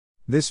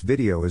This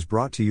video is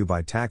brought to you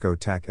by Taco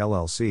Tac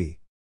LLC.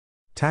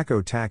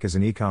 Taco Tac is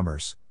an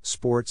e-commerce,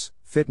 sports,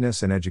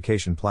 fitness and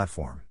education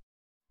platform.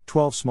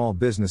 12 small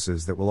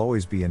businesses that will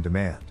always be in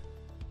demand.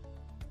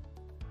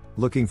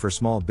 Looking for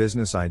small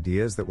business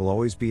ideas that will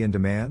always be in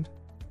demand?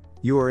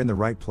 You are in the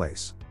right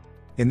place.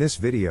 In this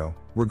video,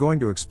 we're going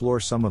to explore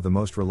some of the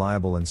most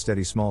reliable and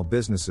steady small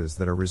businesses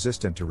that are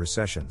resistant to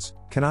recessions,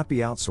 cannot be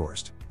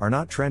outsourced, are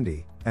not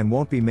trendy, and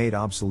won't be made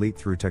obsolete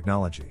through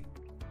technology.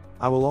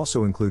 I will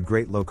also include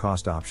great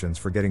low-cost options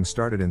for getting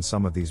started in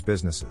some of these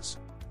businesses.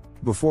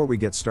 Before we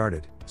get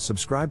started,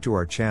 subscribe to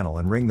our channel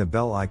and ring the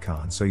bell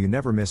icon so you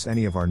never miss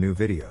any of our new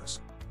videos.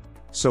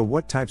 So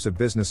what types of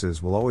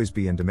businesses will always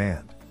be in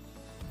demand?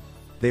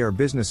 They are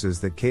businesses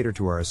that cater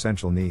to our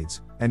essential needs,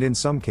 and in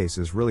some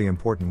cases really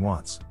important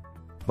wants.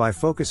 By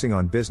focusing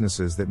on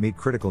businesses that meet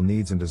critical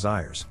needs and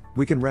desires,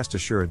 we can rest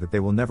assured that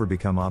they will never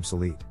become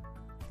obsolete.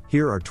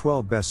 Here are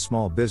 12 best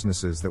small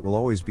businesses that will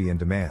always be in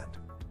demand.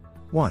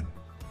 1.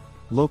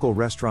 Local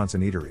restaurants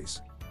and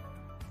eateries.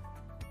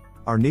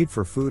 Our need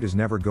for food is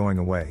never going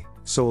away,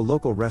 so a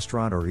local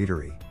restaurant or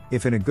eatery,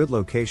 if in a good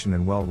location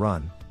and well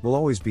run, will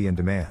always be in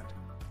demand.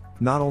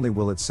 Not only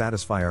will it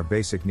satisfy our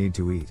basic need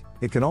to eat,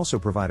 it can also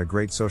provide a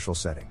great social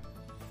setting.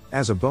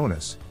 As a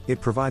bonus,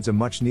 it provides a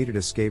much needed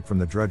escape from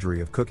the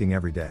drudgery of cooking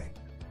every day.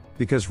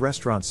 Because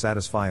restaurants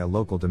satisfy a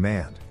local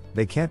demand,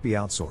 they can't be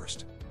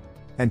outsourced.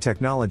 And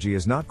technology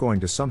is not going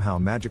to somehow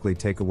magically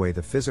take away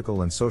the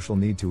physical and social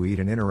need to eat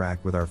and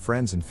interact with our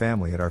friends and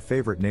family at our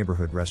favorite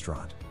neighborhood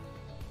restaurant.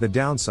 The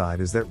downside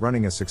is that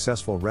running a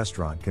successful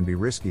restaurant can be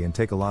risky and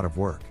take a lot of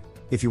work.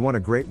 If you want a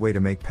great way to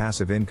make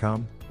passive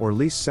income, or at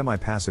least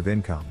semi-passive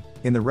income,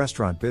 in the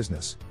restaurant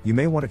business, you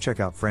may want to check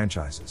out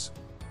franchises.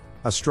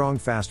 A strong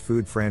fast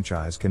food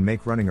franchise can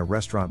make running a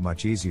restaurant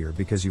much easier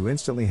because you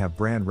instantly have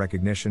brand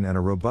recognition and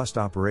a robust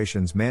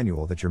operations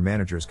manual that your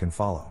managers can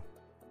follow.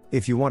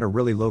 If you want a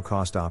really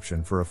low-cost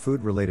option for a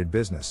food-related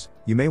business,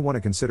 you may want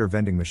to consider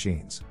vending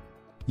machines.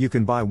 You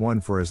can buy one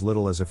for as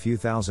little as a few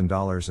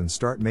 $1,000s and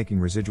start making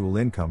residual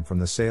income from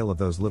the sale of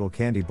those little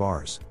candy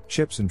bars,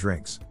 chips and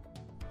drinks.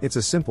 It's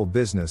a simple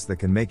business that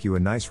can make you a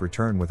nice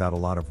return without a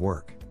lot of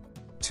work.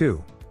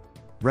 2.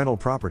 Rental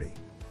property.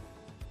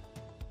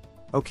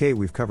 Okay,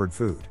 we've covered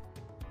food.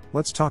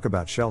 Let's talk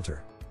about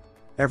shelter.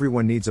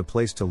 Everyone needs a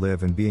place to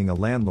live, and being a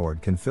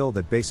landlord can fill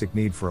that basic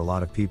need for a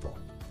lot of people.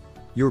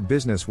 Your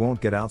business won't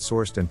get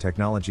outsourced, and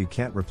technology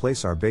can't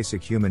replace our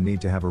basic human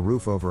need to have a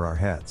roof over our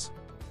heads.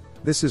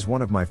 This is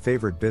one of my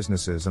favorite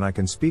businesses, and I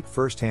can speak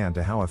firsthand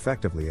to how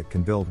effectively it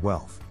can build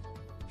wealth.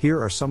 Here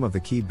are some of the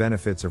key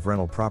benefits of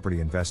rental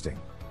property investing.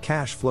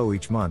 Cash flow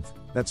each month,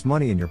 that's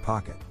money in your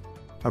pocket.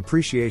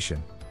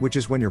 Appreciation, which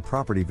is when your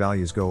property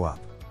values go up.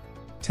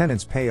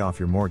 Tenants pay off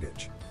your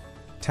mortgage.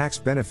 Tax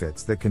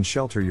benefits that can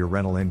shelter your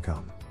rental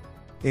income.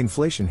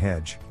 Inflation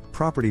hedge,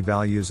 property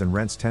values and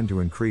rents tend to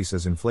increase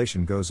as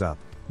inflation goes up,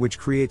 which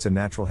creates a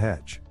natural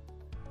hedge.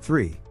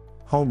 3.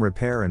 Home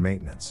repair and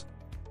maintenance.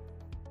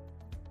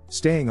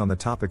 Staying on the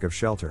topic of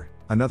shelter,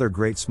 another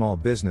great small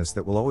business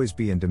that will always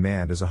be in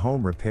demand is a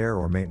home repair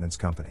or maintenance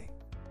company.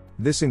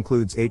 This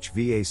includes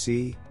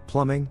HVAC,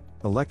 plumbing,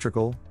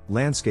 electrical,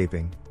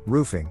 landscaping,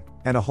 roofing,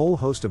 and a whole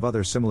host of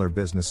other similar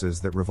businesses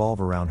that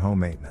revolve around home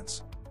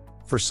maintenance.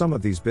 For some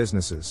of these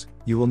businesses,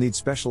 you will need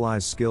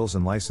specialized skills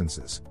and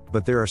licenses,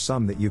 but there are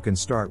some that you can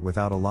start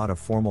without a lot of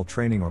formal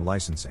training or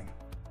licensing.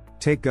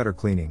 Take gutter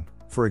cleaning,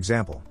 for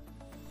example.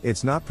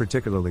 It's not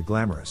particularly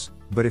glamorous,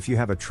 but if you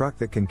have a truck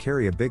that can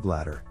carry a big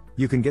ladder,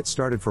 you can get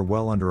started for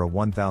well under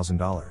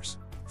 $1,000.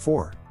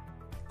 4.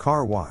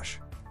 Car wash.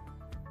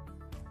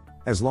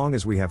 As long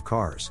as we have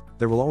cars,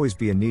 there will always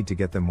be a need to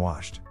get them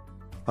washed.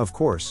 Of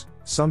course,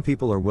 some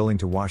people are willing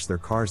to wash their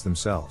cars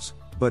themselves,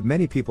 but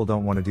many people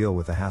don't want to deal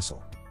with the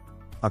hassle.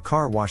 A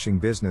car washing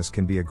business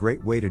can be a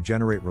great way to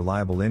generate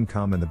reliable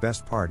income, and the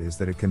best part is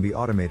that it can be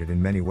automated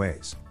in many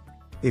ways.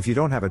 If you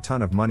don't have a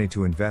ton of money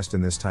to invest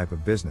in this type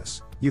of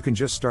business, you can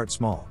just start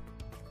small.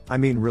 I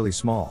mean really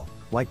small,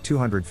 like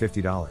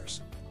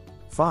 $250.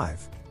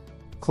 5.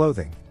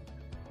 Clothing.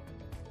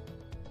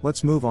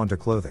 Let's move on to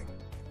clothing.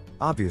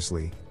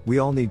 Obviously, we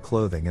all need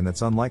clothing, and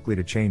that's unlikely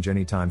to change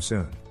anytime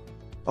soon.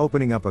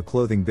 Opening up a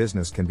clothing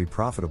business can be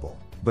profitable,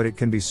 but it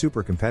can be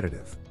super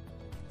competitive.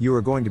 You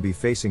are going to be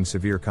facing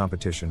severe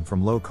competition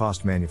from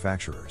low-cost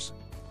manufacturers.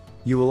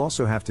 You will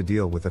also have to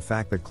deal with the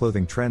fact that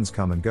clothing trends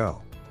come and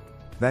go.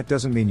 That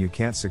doesn't mean you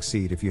can't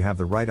succeed if you have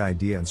the right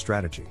idea and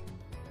strategy.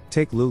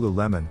 Take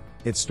Lululemon.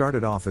 It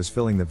started off as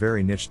filling the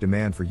very niche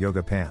demand for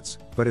yoga pants,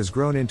 but has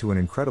grown into an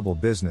incredible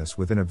business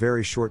within a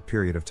very short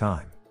period of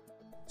time.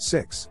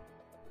 6.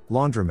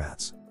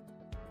 Laundromats.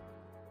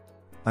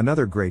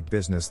 Another great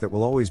business that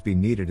will always be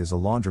needed is a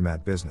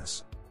laundromat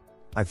business.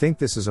 I think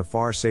this is a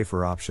far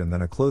safer option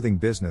than a clothing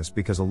business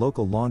because a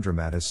local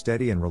laundromat has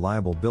steady and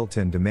reliable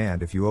built-in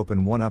demand if you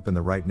open one up in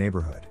the right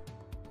neighborhood.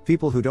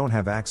 People who don't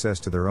have access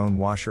to their own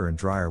washer and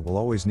dryer will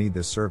always need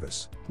this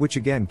service, which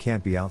again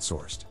can't be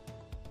outsourced.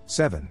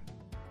 7.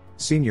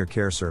 Senior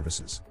care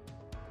services.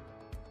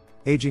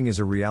 Aging is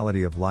a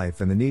reality of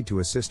life, and the need to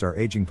assist our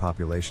aging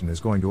population is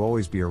going to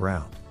always be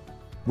around.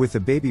 With the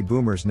baby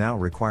boomers now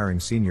requiring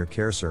senior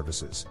care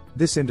services,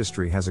 this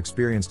industry has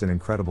experienced an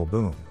incredible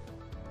boom.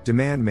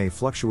 Demand may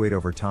fluctuate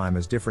over time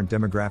as different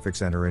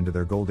demographics enter into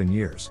their golden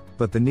years,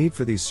 but the need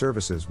for these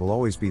services will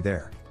always be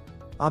there.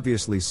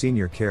 Obviously,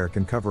 senior care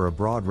can cover a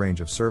broad range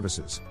of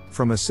services,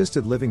 from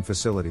assisted living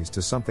facilities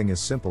to something as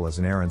simple as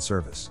an errand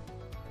service.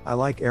 I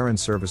like errand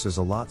services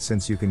a lot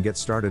since you can get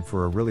started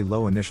for a really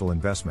low initial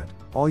investment.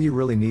 All you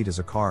really need is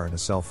a car and a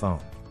cell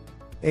phone.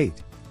 8.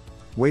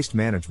 Waste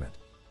management.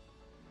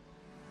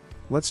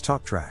 Let's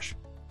talk trash.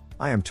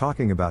 I am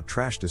talking about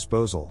trash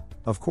disposal,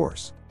 of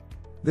course.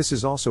 This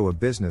is also a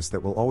business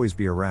that will always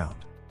be around.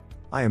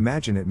 I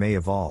imagine it may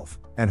evolve,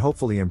 and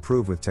hopefully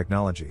improve with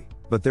technology,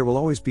 but there will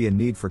always be a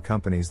need for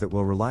companies that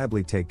will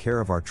reliably take care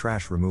of our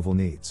trash removal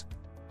needs.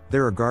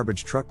 There are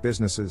garbage truck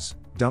businesses,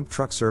 dump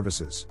truck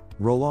services,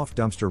 roll-off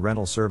dumpster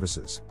rental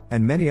services,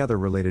 and many other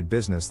related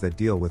business that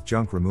deal with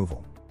junk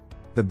removal.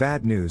 The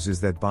bad news is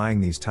that buying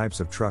these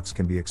types of trucks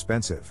can be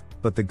expensive,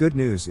 but the good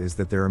news is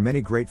that there are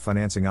many great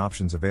financing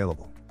options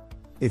available.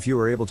 If you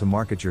are able to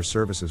market your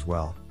services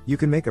well, you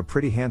can make a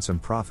pretty handsome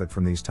profit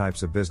from these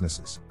types of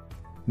businesses.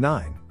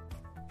 9.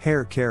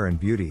 Hair care and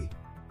beauty.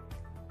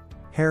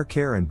 Hair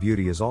care and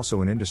beauty is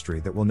also an industry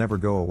that will never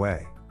go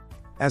away.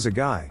 As a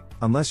guy,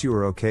 unless you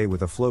are okay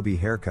with a Flowbee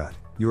haircut,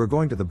 you are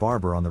going to the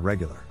barber on the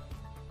regular.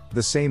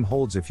 The same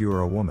holds if you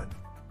are a woman.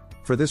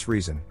 For this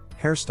reason,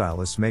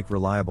 hairstylists make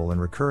reliable and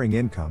recurring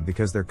income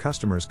because their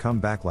customers come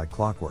back like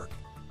clockwork.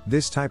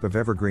 This type of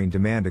evergreen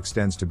demand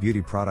extends to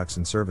beauty products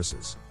and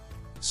services.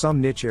 Some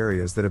niche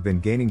areas that have been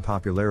gaining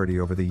popularity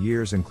over the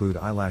years include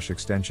eyelash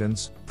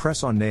extensions,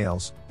 press-on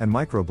nails, and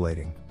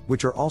microblading,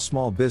 which are all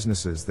small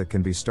businesses that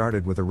can be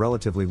started with a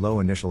relatively low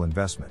initial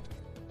investment.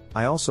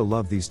 I also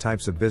love these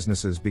types of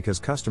businesses because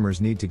customers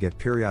need to get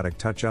periodic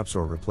touch-ups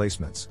or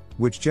replacements,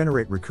 which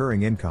generate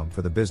recurring income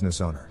for the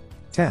business owner.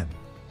 10.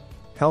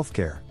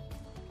 Healthcare.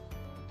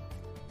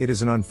 It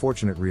is an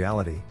unfortunate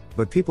reality,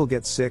 but people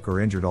get sick or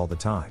injured all the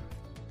time.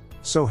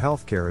 So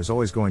healthcare is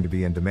always going to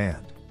be in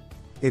demand.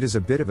 It is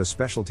a bit of a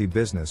specialty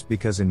business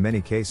because in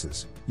many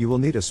cases, you will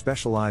need a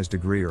specialized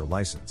degree or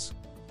license.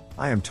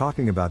 I am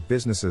talking about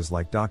businesses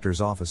like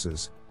doctors'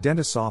 offices,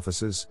 dentists'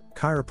 offices,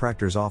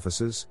 chiropractors'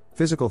 offices,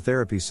 physical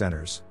therapy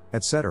centers,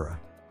 etc.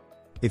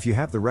 If you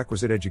have the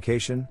requisite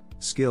education,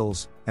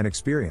 skills, and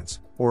experience,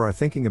 or are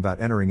thinking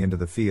about entering into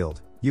the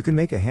field, you can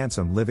make a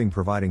handsome living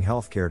providing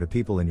healthcare to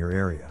people in your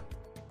area.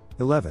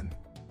 11.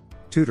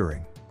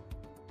 Tutoring.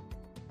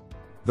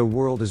 The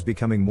world is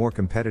becoming more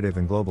competitive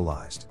and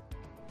globalized.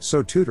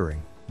 So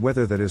tutoring,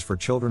 whether that is for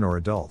children or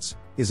adults,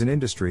 is an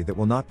industry that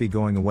will not be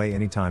going away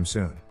anytime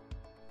soon.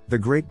 The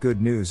great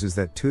good news is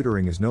that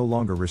tutoring is no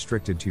longer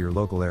restricted to your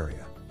local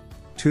area.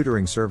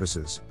 Tutoring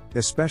services,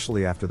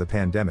 especially after the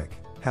pandemic,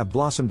 have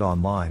blossomed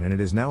online, and it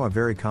is now a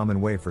very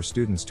common way for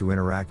students to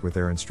interact with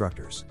their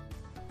instructors.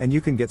 And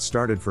you can get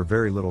started for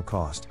very little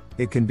cost.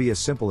 It can be as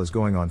simple as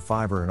going on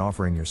Fiverr and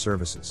offering your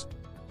services.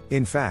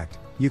 In fact,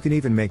 you can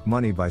even make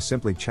money by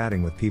simply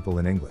chatting with people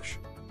in English.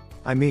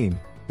 I mean,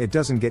 it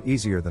doesn't get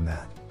easier than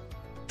that.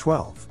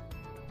 12.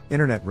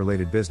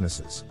 Internet-related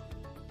businesses.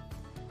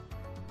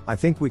 I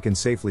think we can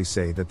safely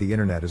say that the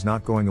internet is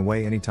not going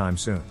away anytime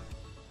soon.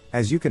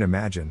 As you can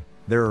imagine,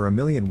 there are a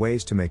million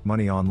ways to make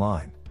money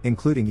online,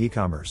 including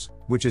e-commerce,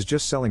 which is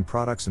just selling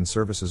products and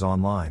services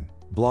online,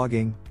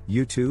 blogging,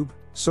 YouTube,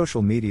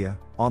 social media,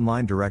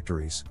 online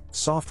directories,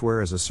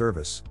 software as a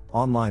service,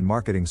 online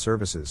marketing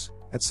services,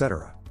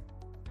 etc.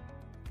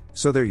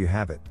 So there you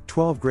have it,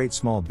 12 great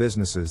small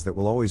businesses that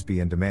will always be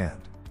in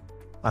demand.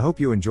 I hope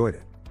you enjoyed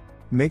it.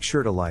 Make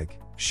sure to like,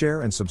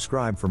 share and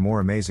subscribe for more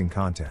amazing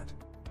content.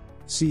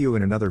 See you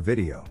in another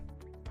video.